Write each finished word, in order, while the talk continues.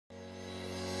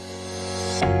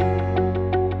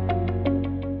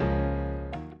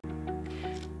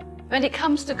When it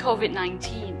comes to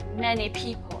COVID-19, many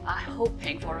people are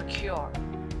hoping for a cure.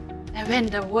 And when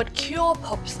the word cure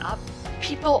pops up,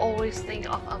 people always think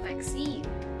of a vaccine.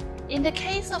 In the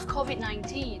case of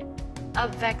COVID-19, a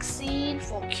vaccine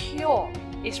for cure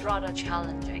is rather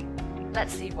challenging.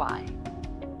 Let's see why.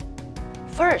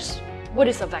 First, what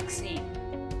is a vaccine?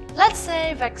 Let's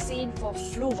say vaccine for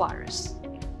flu virus.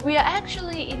 We are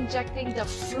actually injecting the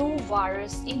flu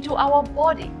virus into our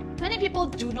body. Many people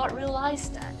do not realize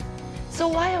that. So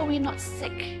why are we not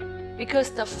sick?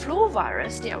 Because the flu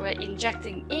virus that we're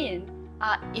injecting in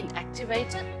are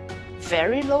inactivated,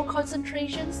 very low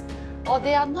concentrations, or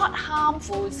they are not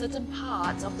harmful in certain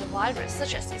parts of the virus,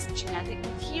 such as its genetic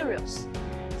materials.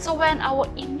 So when our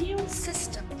immune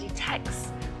system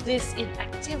detects this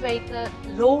inactivated,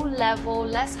 low-level,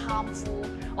 less harmful,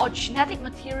 or genetic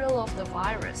material of the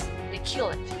virus, they kill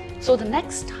it. So the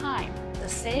next time the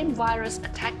same virus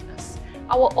attacks us,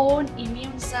 our own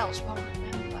immune cells will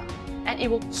remember, and it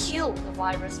will kill the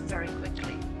virus very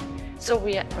quickly. So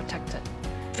we are protected.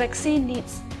 Vaccine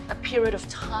needs a period of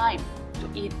time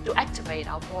to activate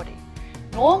our body.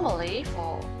 Normally,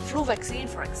 for flu vaccine,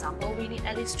 for example, we need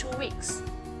at least 2 weeks.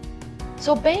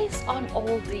 So based on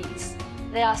all these,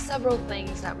 there are several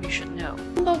things that we should know.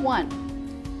 Number one,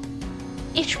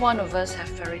 each one of us have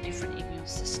very different immune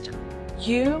system.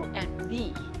 You and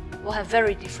me will have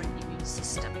very different immune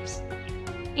systems.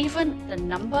 Even the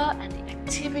number and the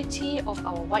activity of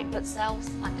our white blood cells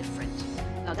are different.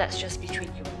 Now that's just between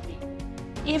you and me.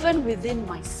 Even within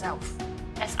myself,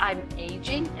 as I'm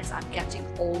aging, as I'm getting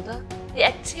older, the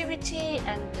activity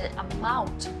and the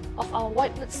amount of our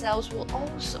white blood cells will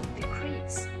also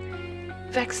decrease.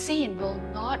 Vaccine will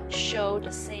not show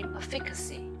the same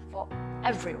efficacy for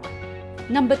everyone.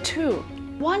 Number two,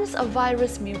 once a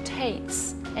virus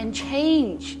mutates and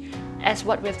change, as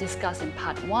what we've discussed in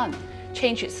part 1,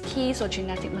 change its keys or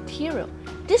genetic material,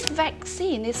 this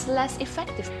vaccine is less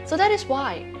effective. So that is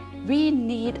why we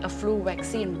need a flu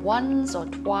vaccine once or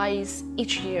twice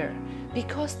each year,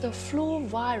 because the flu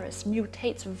virus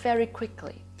mutates very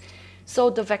quickly. So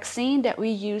the vaccine that we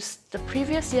used the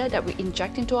previous year, that we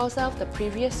inject into ourselves the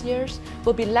previous years,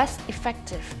 will be less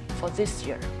effective for this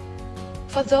year.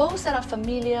 For those that are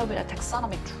familiar with a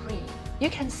taxonomic tree, you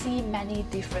can see many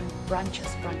different branches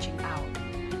branching out.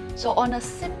 So on a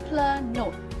simpler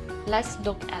note, let's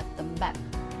look at the map.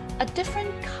 A different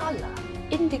color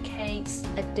indicates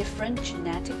a different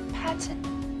genetic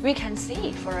pattern. We can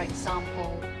see, for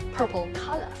example, purple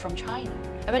color from China.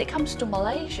 And when it comes to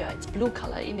Malaysia, its blue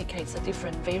color indicates a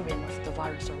different variant of the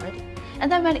virus already.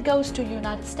 And then when it goes to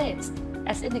United States,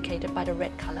 as indicated by the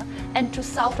red color, and to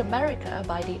South America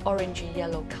by the orangey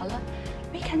yellow color,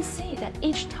 we can see that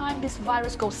each time this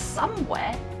virus goes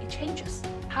somewhere, it changes.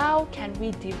 How can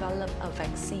we develop a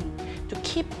vaccine to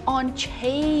keep on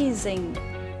chasing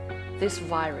this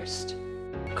virus?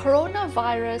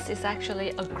 Coronavirus is actually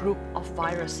a group of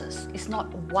viruses. It's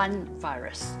not one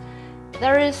virus.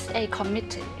 There is a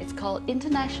committee, it's called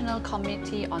International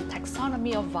Committee on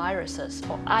Taxonomy of Viruses,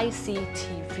 or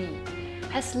ICTV,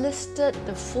 has listed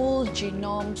the full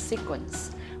genome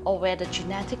sequence, or where the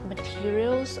genetic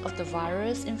materials of the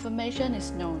virus information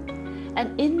is known.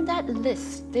 And in that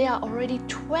list, there are already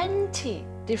 20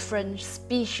 different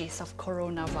species of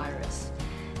coronavirus.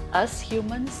 Us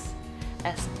humans,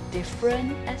 as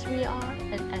different as we are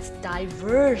and as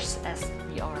diverse as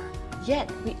we are,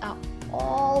 yet we are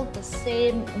all the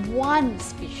same one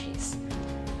species.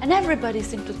 And everybody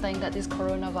seems to think that this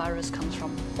coronavirus comes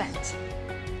from bats.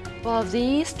 Well,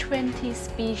 these 20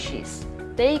 species,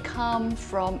 they come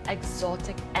from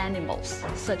exotic animals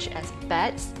such as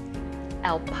bats,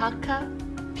 alpaca,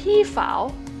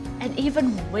 peafowl, and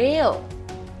even whale.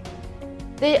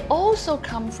 They also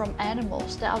come from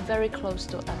animals that are very close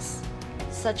to us,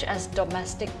 such as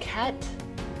domestic cat,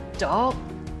 dog,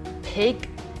 pig,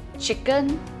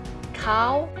 chicken,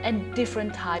 cow, and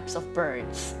different types of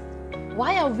birds.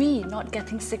 Why are we not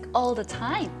getting sick all the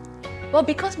time? Well,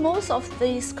 because most of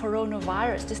these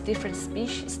coronavirus, these different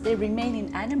species, they remain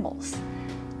in animals.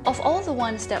 Of all the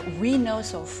ones that we know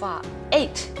so far,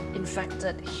 8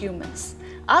 infected humans.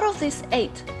 Out of these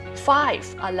 8,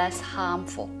 5 are less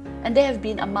harmful, and they have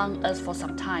been among us for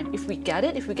some time. If we get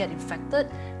it, if we get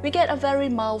infected, we get a very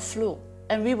mild flu,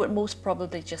 and we would most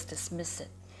probably just dismiss it.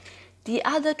 The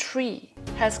other 3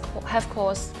 have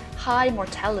caused high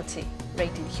mortality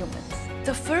rate in humans.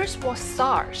 The first was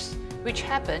SARS, which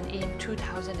happened in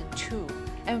 2002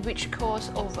 and which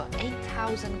caused over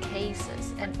 8,000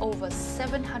 cases and over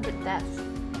 700 deaths.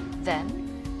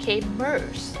 Then came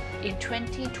MERS in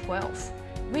 2012,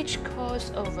 which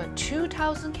caused over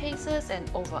 2,000 cases and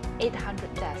over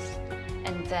 800 deaths.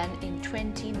 And then in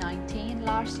 2019,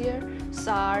 last year,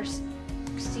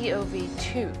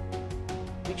 SARS-CoV-2,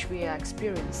 which we are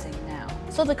experiencing now.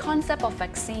 So the concept of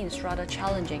vaccine is rather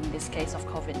challenging in this case of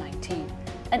COVID-19,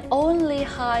 and only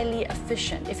highly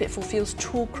efficient if it fulfills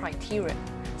two criteria.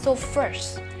 So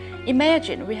first,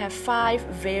 imagine we have 4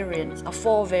 variants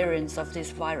of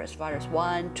this virus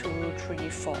 1, 2, 3,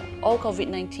 4, all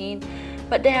COVID-19,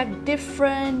 but they have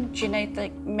different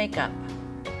genetic makeup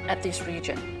at this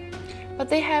region. But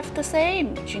they have the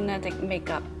same genetic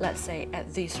makeup, let's say,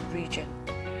 at this region.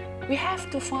 We have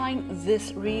to find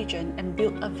this region and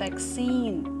build a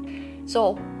vaccine.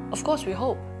 So, of course, we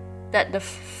hope that the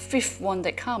 5th one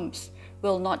that comes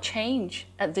will not change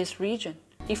at this region.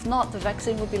 If not, the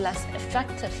vaccine will be less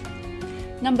effective.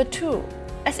 Number 2,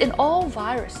 as in all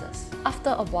viruses,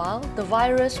 after a while, the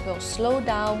virus will slow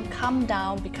down, calm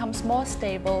down, becomes more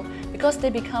stable because they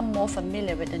become more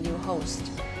familiar with the new host.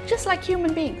 Just like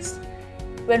human beings.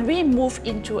 When we move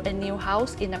into a new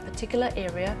house in a particular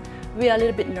area, we are a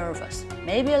little bit nervous,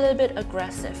 maybe a little bit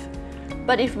aggressive.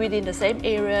 But if within the same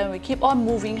area we keep on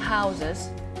moving houses,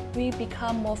 we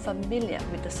become more familiar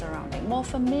with the surrounding, more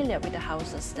familiar with the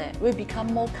houses there. We become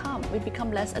more calm, we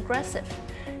become less aggressive.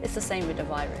 It's the same with the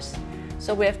virus.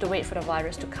 So we have to wait for the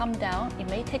virus to come down. It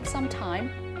may take some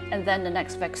time, and then the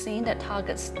next vaccine that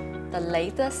targets the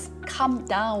latest calm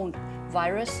down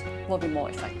virus will be more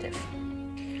effective.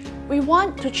 We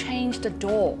want to change the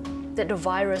door that the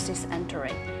virus is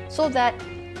entering, so that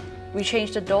we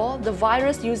change the door, the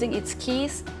virus using its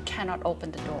keys cannot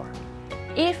open the door.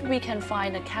 If we can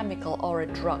find a chemical or a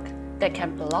drug that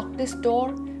can block this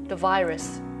door, the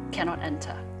virus cannot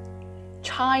enter.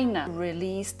 China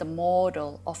released the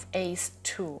model of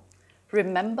ACE2.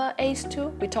 Remember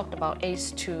ACE2? We talked about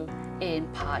ACE2 in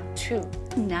part 2.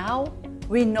 Now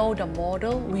we know the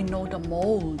model, we know the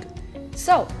mold.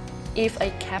 So if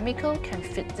a chemical can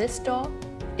fit this door,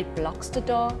 it blocks the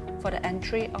door for the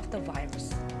entry of the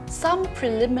virus. Some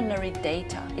preliminary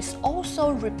data is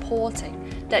also reporting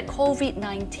that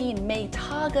COVID-19 may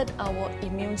target our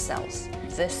immune cells.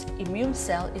 This immune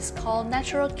cell is called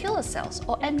natural killer cells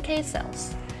or NK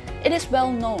cells. It is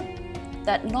well known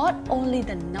that not only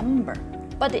the number,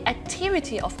 but the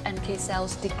activity of NK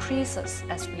cells decreases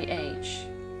as we age.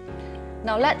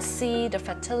 Now let's see the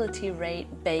fertility rate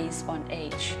based on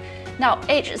age. Now,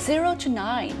 age 0 to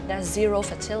 9, there's 0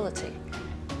 fertility,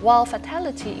 while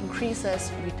fertility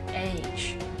increases with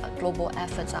age. Global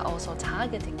efforts are also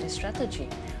targeting this strategy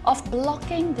of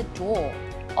blocking the door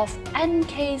of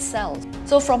NK cells.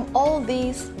 So from all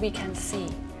these, we can see,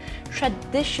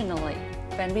 traditionally,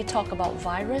 when we talk about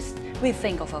virus, we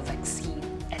think of a vaccine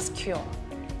as cure.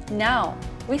 Now,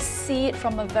 we see it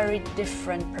from a very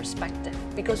different perspective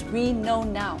because we know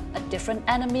now a different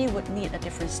enemy would need a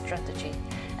different strategy.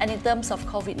 And in terms of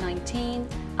COVID-19,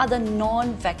 other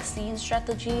non-vaccine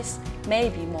strategies may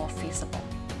be more feasible.